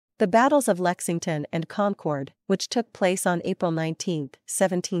The battles of Lexington and Concord, which took place on April 19,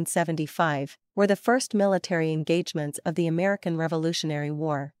 1775, were the first military engagements of the American Revolutionary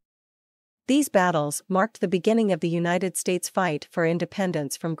War. These battles marked the beginning of the United States' fight for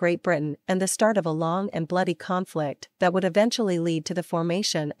independence from Great Britain and the start of a long and bloody conflict that would eventually lead to the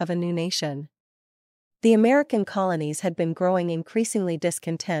formation of a new nation. The American colonies had been growing increasingly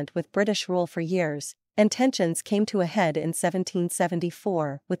discontent with British rule for years, and tensions came to a head in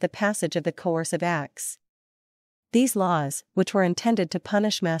 1774 with the passage of the Coercive Acts. These laws, which were intended to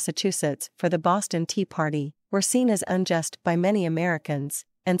punish Massachusetts for the Boston Tea Party, were seen as unjust by many Americans,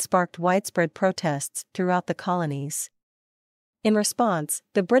 and sparked widespread protests throughout the colonies. In response,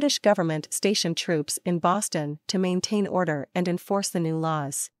 the British government stationed troops in Boston to maintain order and enforce the new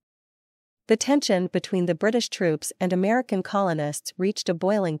laws. The tension between the British troops and American colonists reached a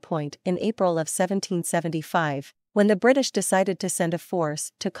boiling point in April of 1775, when the British decided to send a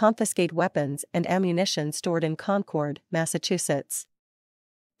force to confiscate weapons and ammunition stored in Concord, Massachusetts.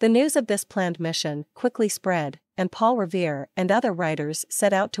 The news of this planned mission quickly spread, and Paul Revere and other writers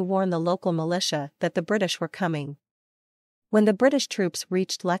set out to warn the local militia that the British were coming. When the British troops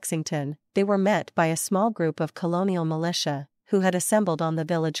reached Lexington, they were met by a small group of colonial militia, who had assembled on the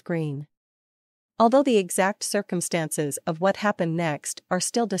village green. Although the exact circumstances of what happened next are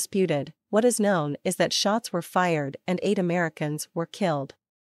still disputed, what is known is that shots were fired and 8 Americans were killed.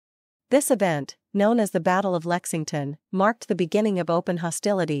 This event, known as the Battle of Lexington, marked the beginning of open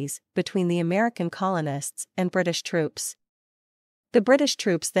hostilities between the American colonists and British troops. The British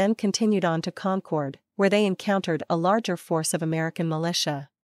troops then continued on to Concord, where they encountered a larger force of American militia.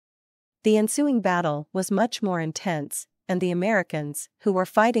 The ensuing battle was much more intense, and the Americans, who were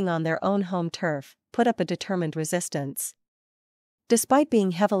fighting on their own home turf, put up a determined resistance. Despite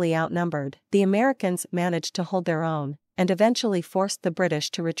being heavily outnumbered, the Americans managed to hold their own, and eventually forced the British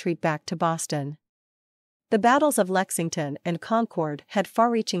to retreat back to Boston. The battles of Lexington and Concord had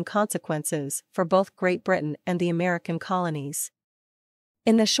far-reaching consequences for both Great Britain and the American colonies.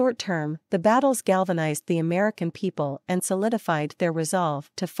 In the short term, the battles galvanized the American people and solidified their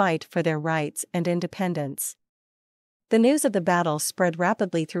resolve to fight for their rights and independence. The news of the battles spread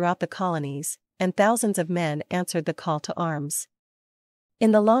rapidly throughout the colonies, and thousands of men answered the call to arms.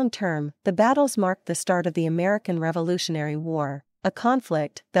 In the long term, the battles marked the start of the American Revolutionary War, a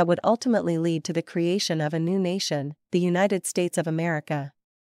conflict that would ultimately lead to the creation of a new nation, the United States of America.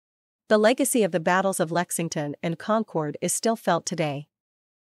 The legacy of the battles of Lexington and Concord is still felt today.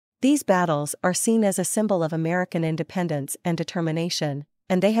 These battles are seen as a symbol of American independence and determination,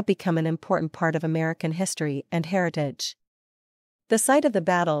 and they have become an important part of American history and heritage. The site of the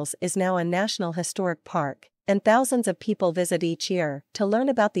battles is now a National Historic Park, and thousands of people visit each year to learn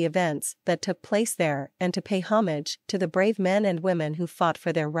about the events that took place there and to pay homage to the brave men and women who fought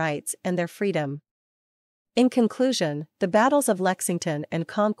for their rights and their freedom. In conclusion, the battles of Lexington and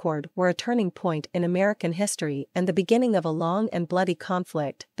Concord were a turning point in American history and the beginning of a long and bloody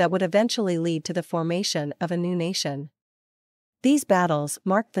conflict that would eventually lead to the formation of a new nation. These battles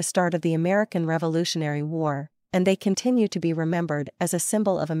marked the start of the American Revolutionary War, and they continue to be remembered as a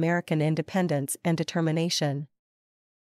symbol of American independence and determination.